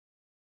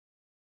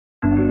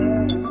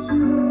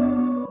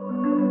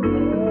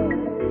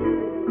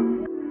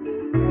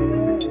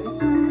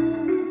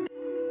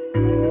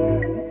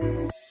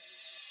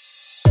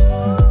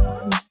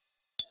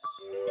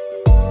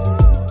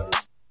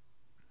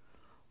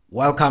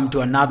Welcome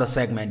to another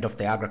segment of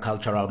the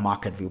Agricultural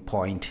Market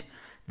Viewpoint.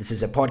 This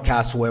is a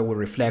podcast where we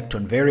reflect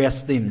on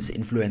various themes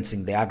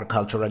influencing the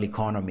agricultural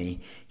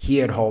economy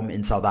here at home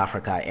in South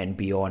Africa and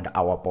beyond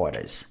our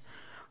borders.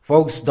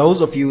 Folks,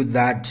 those of you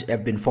that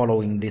have been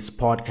following this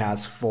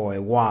podcast for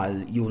a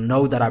while, you'll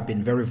know that I've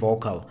been very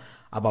vocal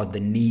about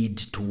the need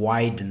to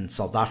widen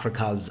South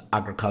Africa's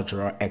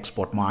agricultural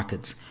export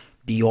markets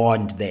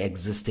beyond the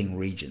existing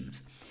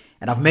regions.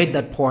 And I've made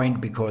that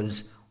point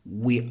because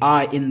we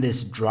are in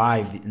this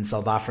drive in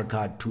South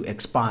Africa to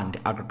expand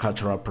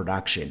agricultural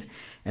production.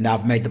 And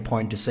I've made the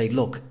point to say,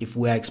 look, if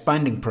we are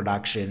expanding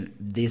production,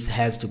 this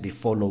has to be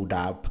followed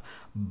up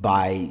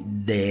by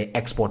the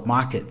export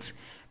markets.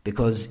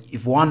 Because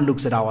if one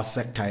looks at our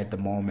sector at the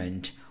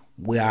moment,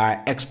 we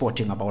are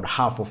exporting about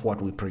half of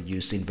what we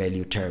produce in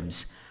value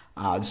terms.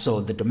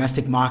 So the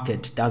domestic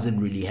market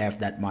doesn't really have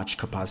that much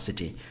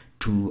capacity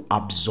to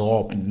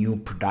absorb new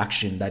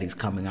production that is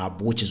coming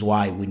up, which is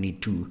why we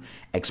need to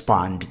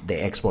expand the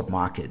export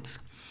markets.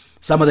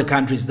 Some of the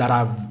countries that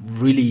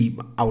I've really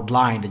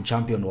outlined and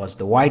championed was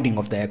the widening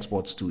of the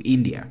exports to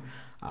India,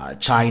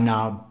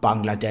 China,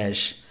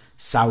 Bangladesh,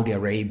 Saudi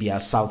Arabia,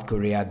 South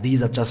Korea.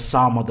 These are just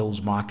some of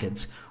those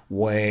markets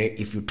where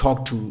if you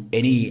talk to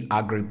any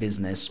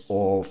agribusiness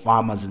or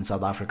farmers in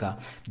South Africa,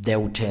 they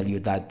will tell you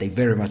that they're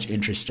very much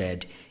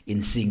interested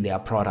in seeing their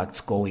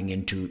products going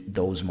into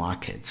those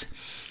markets.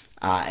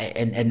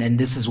 And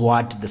this is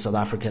what the South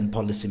African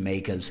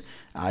policymakers,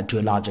 to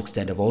a large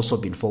extent, have also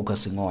been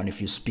focusing on.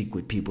 If you speak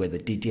with people at the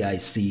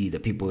DTIC, the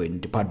people in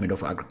Department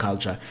of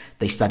Agriculture,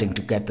 they're starting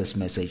to get this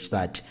message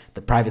that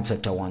the private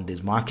sector wants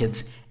these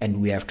markets,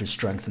 and we have to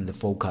strengthen the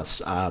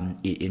focus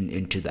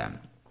into them.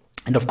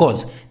 And of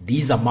course,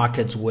 these are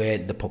markets where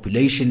the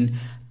population,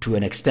 to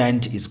an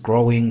extent, is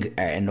growing,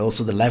 and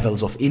also the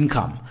levels of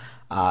income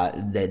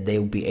that they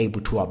will be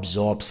able to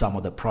absorb some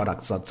of the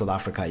products that South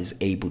Africa is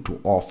able to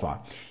offer.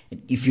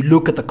 If you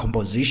look at the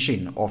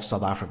composition of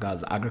South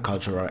Africa's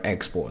agricultural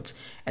exports,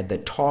 at the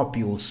top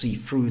you will see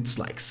fruits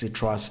like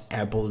citrus,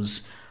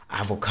 apples,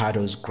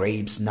 avocados,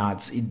 grapes,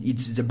 nuts.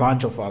 It's a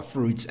bunch of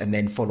fruits, and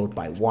then followed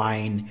by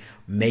wine,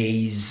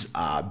 maize,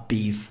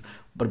 beef.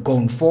 But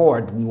going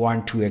forward, we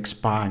want to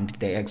expand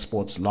the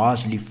exports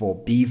largely for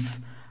beef,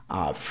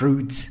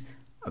 fruits,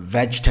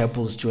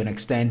 vegetables to an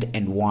extent,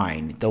 and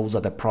wine. Those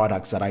are the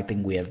products that I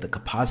think we have the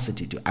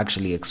capacity to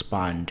actually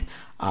expand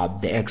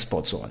the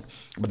exports on.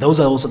 But those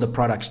are also the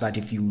products that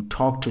if you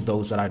talk to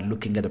those that are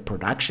looking at the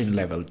production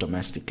level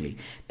domestically,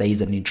 there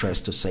is an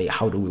interest to say,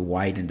 how do we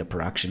widen the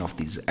production of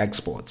these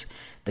exports?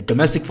 The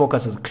domestic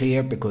focus is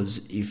clear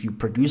because if you're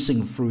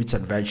producing fruits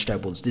and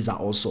vegetables, these are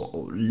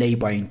also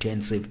labor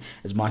intensive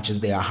as much as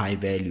they are high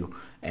value.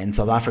 And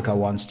South Africa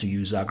wants to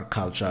use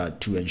agriculture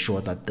to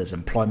ensure that there's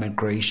employment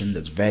creation,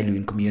 there's value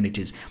in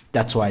communities.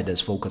 That's why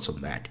there's focus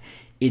on that.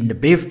 In the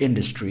beef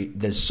industry,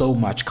 there's so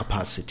much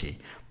capacity.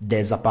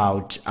 There's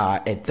about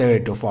a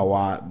third of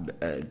our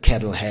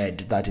cattle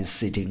head that is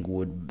sitting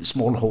with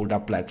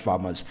smallholder black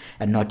farmers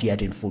and not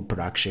yet in food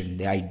production.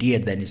 The idea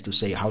then is to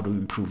say, how do we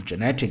improve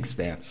genetics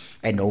there,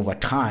 and over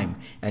time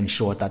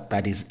ensure that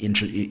that is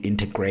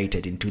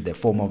integrated into the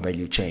formal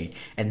value chain.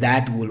 And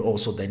that will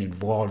also then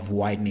involve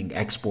widening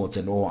exports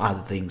and all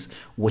other things,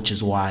 which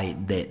is why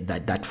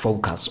that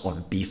focus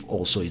on beef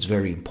also is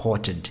very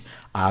important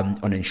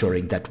on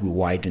ensuring that we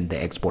widen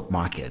the export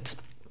markets.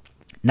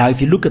 Now,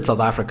 if you look at South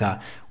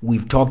Africa,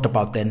 we've talked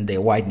about then the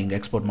widening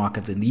export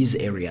markets in these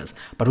areas,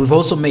 but we've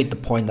also made the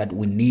point that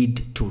we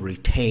need to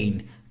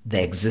retain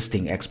the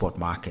existing export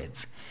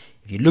markets.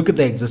 If you look at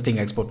the existing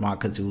export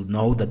markets, you'll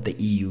know that the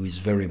EU is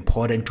very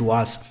important to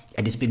us,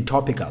 and it's been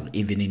topical.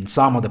 Even in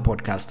some of the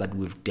podcasts that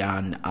we've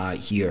done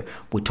here,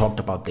 we talked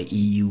about the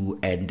EU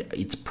and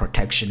its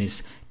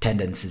protectionist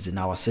tendencies in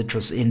our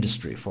citrus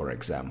industry, for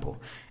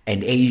example.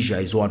 And Asia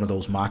is one of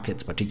those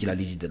markets,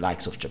 particularly the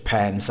likes of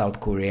Japan, South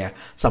Korea,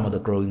 some of the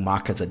growing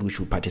markets at which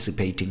we're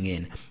participating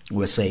in.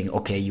 We're saying,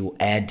 okay, you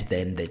add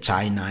then the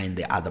China and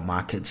the other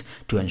markets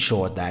to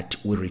ensure that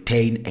we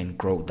retain and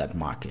grow that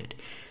market.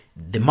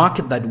 The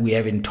market that we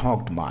haven't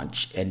talked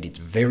much, and it's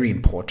very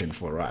important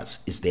for us,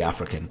 is the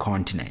African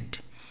continent.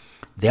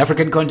 The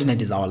African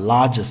continent is our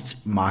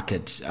largest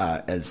market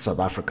as South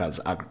Africa's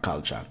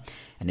agriculture.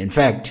 And in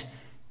fact,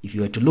 if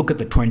you were to look at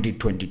the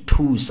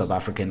 2022 South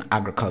African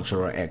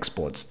agricultural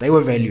exports, they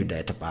were valued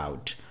at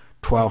about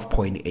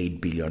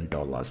 $12.8 billion.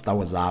 That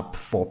was up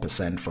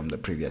 4% from the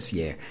previous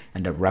year,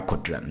 and a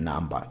record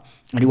number.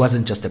 And it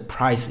wasn't just a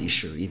price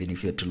issue. Even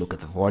if you had to look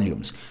at the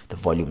volumes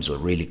were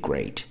really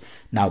great.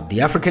 Now,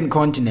 the African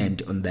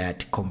continent on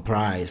that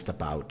comprised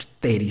about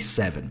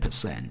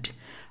 37%.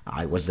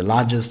 It was the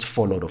largest,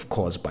 followed, of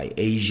course, by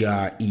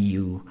Asia,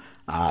 EU,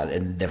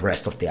 and the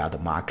rest of the other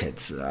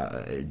markets.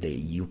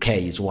 The UK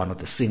is one of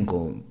the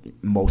single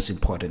most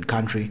important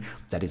country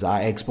that is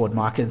our export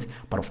market.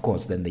 But of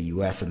course, then the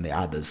US and the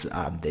others,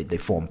 they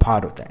form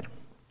part of that.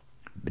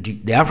 But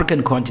the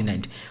African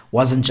continent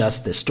wasn't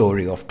just the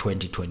story of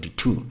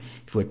 2022.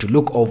 If we were to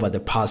look over the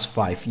past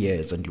 5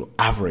 years and you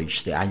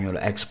average the annual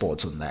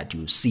exports on that,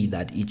 you see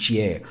that each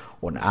year,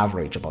 on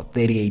average, about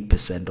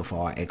 38% of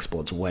our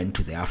exports went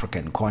to the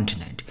African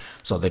continent.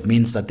 So that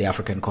means that the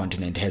African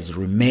continent has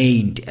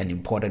remained an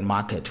important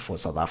market for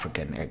South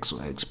African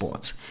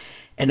exports.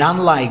 And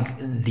unlike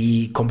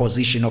the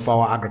composition of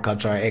our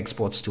agricultural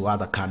exports to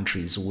other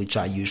countries, which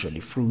are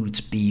usually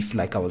fruits, beef,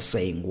 like I was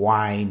saying,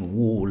 wine,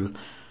 wool,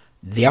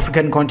 the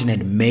African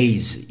continent,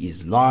 maize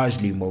is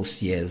largely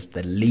most years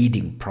the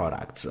leading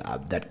products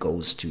that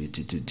goes to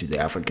the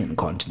African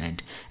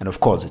continent. And of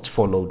course, it's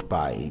followed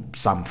by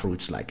some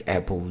fruits like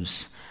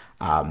apples,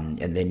 and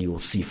then you will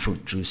see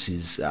fruit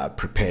juices,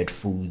 prepared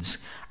foods,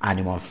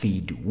 animal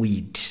feed,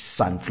 wheat,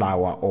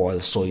 sunflower oil,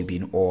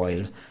 soybean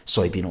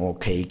oil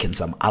cake, and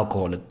some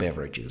alcoholic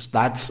beverages.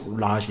 That's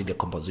largely the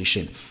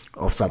composition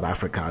of South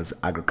Africa's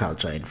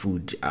agriculture and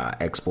food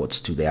exports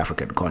to the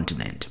African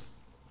continent.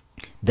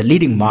 The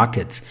leading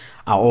markets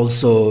are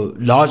also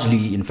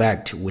largely, in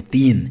fact,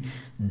 within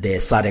the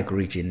SADC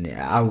region.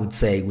 I would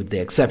say, with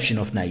the exception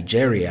of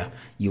Nigeria,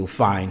 you'll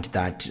find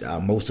that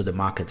most of the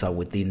markets are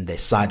within the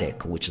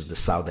SADC, which is the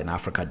Southern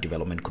Africa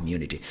Development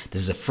Community.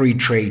 This is a free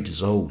trade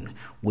zone,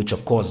 which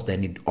of course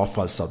then it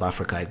offers South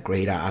Africa a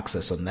greater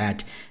access on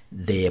that.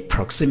 The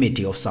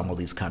proximity of some of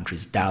these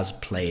countries does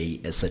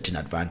play a certain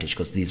advantage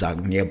because these are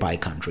nearby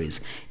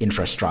countries.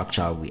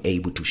 Infrastructure, we're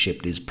able to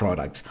ship these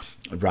products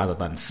rather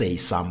than, say,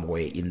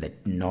 somewhere in the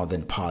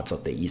northern parts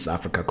of the East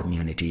Africa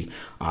community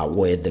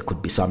where there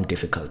could be some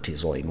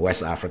difficulties, or in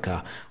West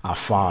Africa,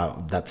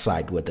 far that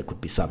side where there could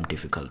be some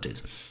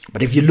difficulties.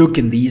 But if you look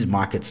in these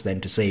markets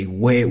then to say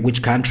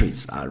which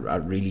countries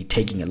are really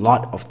taking a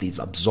lot of these,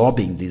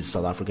 absorbing these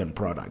South African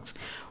products,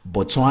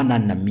 Botswana,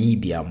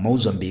 Namibia,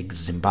 Mozambique,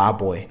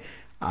 Zimbabwe,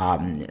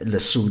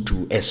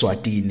 Lesotho,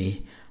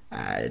 Eswatini,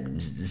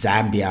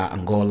 Zambia,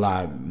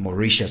 Angola,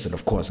 Mauritius, and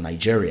of course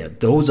Nigeria.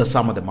 Those are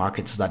some of the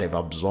markets that have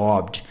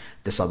absorbed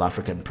the South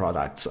African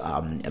products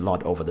a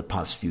lot over the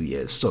past few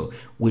years. So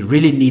we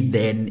really need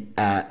then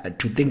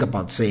to think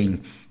about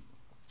saying,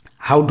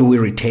 how do we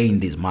retain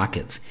these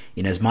markets?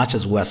 In as much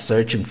as we are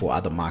searching for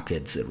other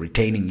markets,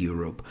 retaining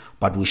Europe,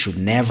 but we should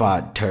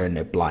never turn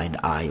a blind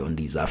eye on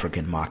these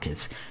African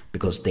markets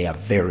because they are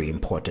very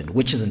important,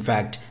 which is in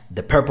fact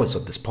the purpose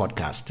of this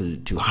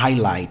podcast, to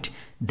highlight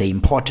the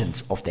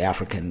importance of the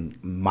African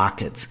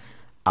markets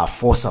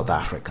for South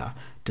Africa.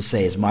 To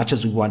say, as much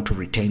as we want to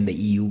retain the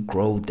EU,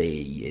 grow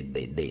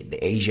the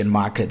Asian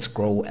markets,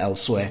 grow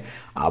elsewhere,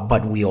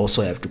 but we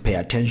also have to pay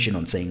attention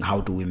on saying,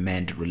 how do we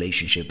mend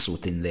relationships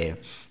within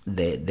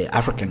the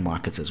African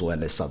markets as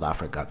well as South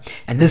Africa.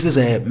 And this is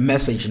a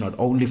message not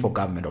only for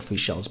government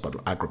officials, but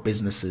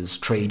agribusinesses,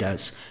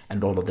 traders,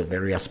 and all of the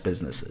various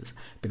businesses.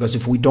 Because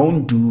if we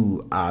don't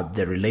do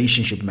the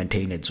relationship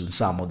maintenance with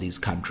some of these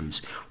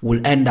countries,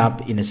 we'll end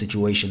up in a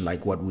situation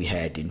like what we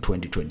had in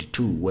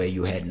 2022, where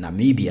you had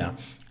Namibia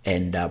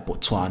and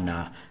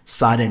Botswana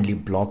suddenly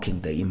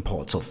blocking the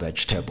imports of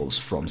vegetables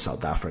from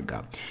South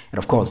Africa. And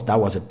of course, that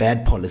was a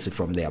bad policy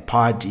from their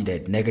part. It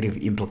had negative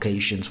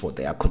implications for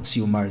their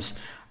consumers,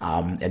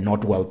 and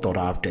not well thought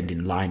out and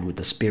in line with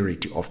the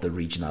spirit of the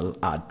regional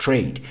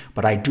trade.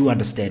 But I do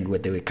understand where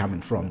they were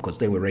coming from, because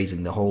they were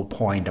raising the whole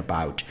point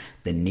about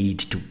the need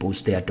to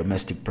boost their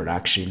domestic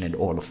production and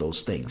all of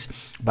those things.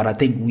 But I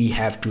think we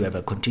have to have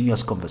a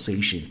continuous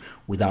conversation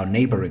with our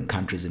neighboring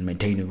countries in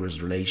maintaining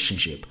this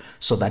relationship,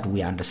 so that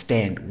we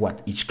understand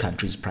what each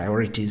country's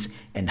priorities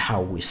and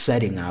how we're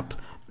setting up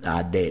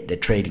the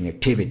trading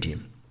activity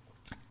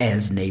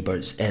as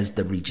neighbors, as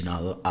the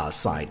regional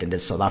side, and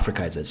as South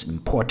Africa is as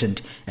important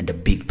and a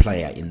big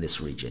player in this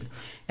region.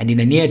 And in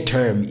the near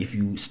term, if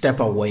you step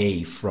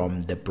away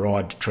from the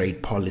broad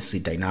trade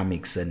policy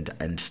dynamics and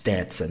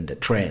stats and the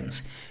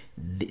trends,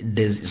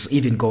 there's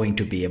even going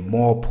to be a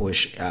more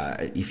push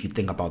if you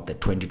think about the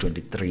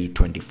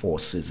 2023-24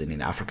 season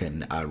in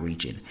African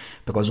region.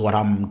 Because what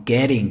I'm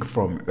getting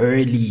from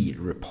early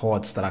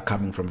reports that are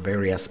coming from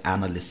various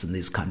analysts in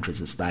these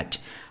countries is that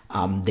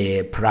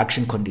the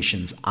production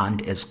conditions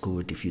aren't as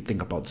good. If you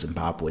think about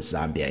Zimbabwe,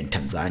 Zambia, and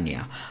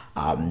Tanzania,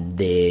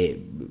 the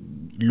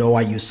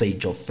lower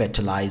usage of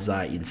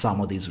fertilizer in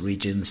some of these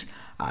regions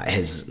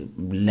has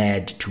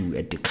led to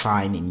a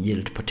decline in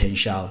yield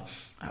potential.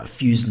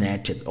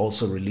 FuseNet has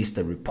also released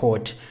a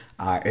report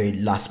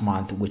last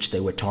month, which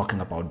they were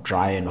talking about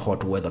dry and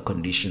hot weather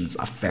conditions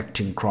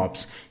affecting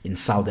crops in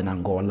southern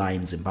Angola,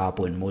 in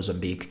Zimbabwe and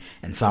Mozambique,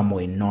 and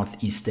somewhere in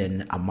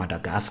northeastern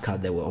Madagascar.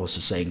 They were also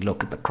saying,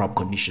 look, the crop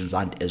conditions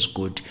aren't as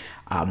good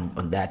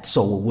on that.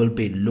 So we will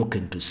be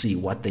looking to see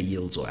what the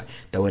yields were.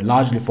 They were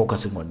largely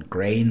focusing on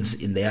grains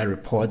in their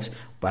reports,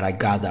 but I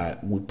gather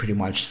we pretty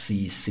much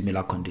see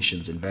similar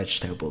conditions in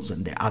vegetables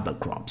and the other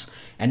crops.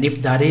 And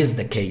if that is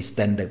the case,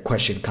 then the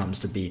question comes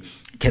to be,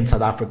 can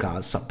South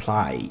Africa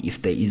supply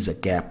if there is a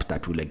gap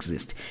that will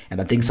exist? And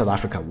I think South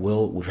Africa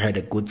will. We've had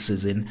a good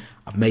season.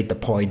 I've made the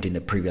point in the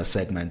previous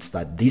segments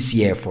that this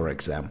year, for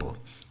example,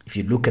 if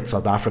you look at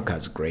South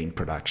Africa's grain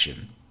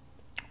production,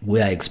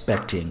 we are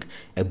expecting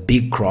a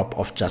big crop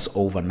of just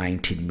over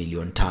 19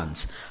 million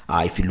tons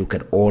if you look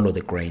at all of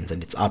the grains,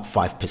 and it's up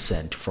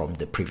 5% from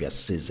the previous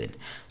season.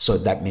 So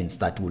that means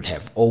that we'll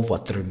have over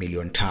 3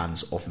 million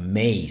tons of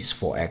maize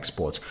for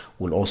exports.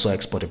 We'll also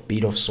export a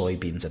bit of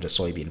soybeans and a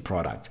soybean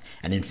product.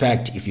 And in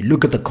fact, if you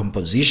look at the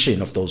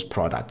composition of those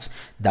products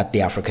that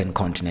the African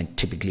continent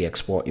typically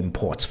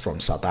imports from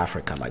South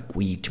Africa, like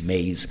wheat,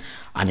 maize,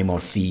 animal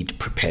feed,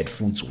 prepared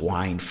foods,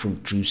 wine,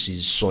 fruit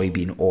juices,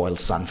 soybean oil,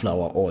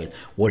 sunflower oil,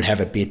 we'll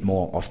have a bit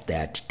more of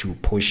that to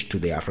push to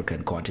the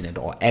African continent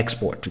or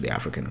export to the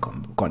African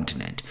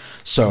continent.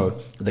 So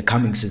the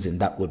coming season,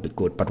 that would be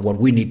good. But what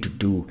we need to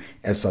do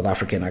as South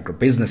African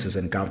agribusinesses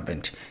and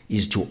government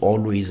is to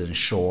always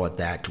ensure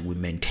that we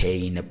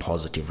maintain a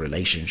positive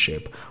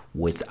relationship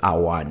with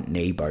our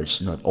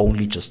neighbors, not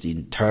only just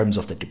in terms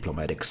of the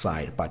diplomatic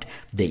side, but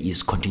there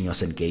is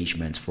continuous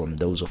engagement from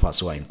those of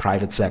us who are in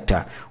private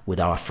sector with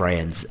our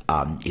friends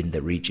in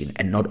the region,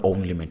 and not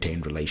only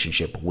maintain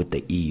relationship with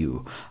the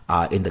EU.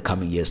 In the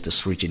coming years,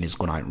 this region is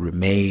going to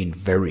remain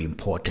very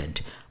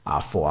important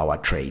for our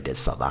trade as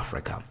South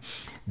Africa.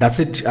 That's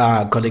it,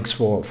 colleagues,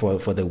 for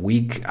the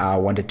week. I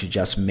wanted to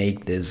just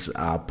make these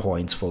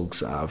points,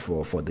 folks,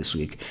 for this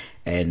week.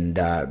 And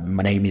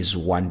my name is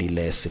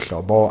Wandile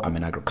Sihlobo. I'm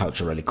an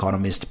agricultural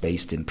economist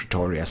based in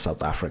Pretoria,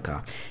 South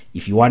Africa.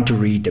 If you want to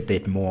read a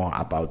bit more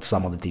about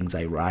some of the things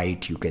I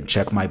write, you can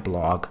check my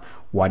blog,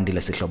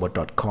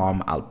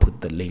 wandilesihlobo.com. I'll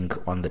put the link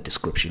on the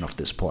description of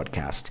this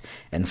podcast.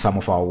 And some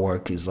of our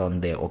work is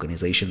on the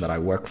organization that I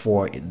work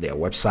for. Their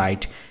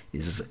website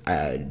is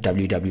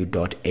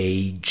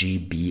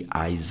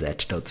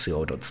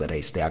www.agbiz.co.za.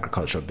 It's the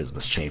Agricultural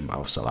Business Chamber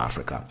of South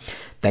Africa.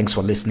 Thanks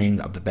for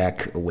listening. I'll be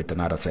back with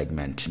another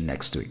segment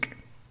next week.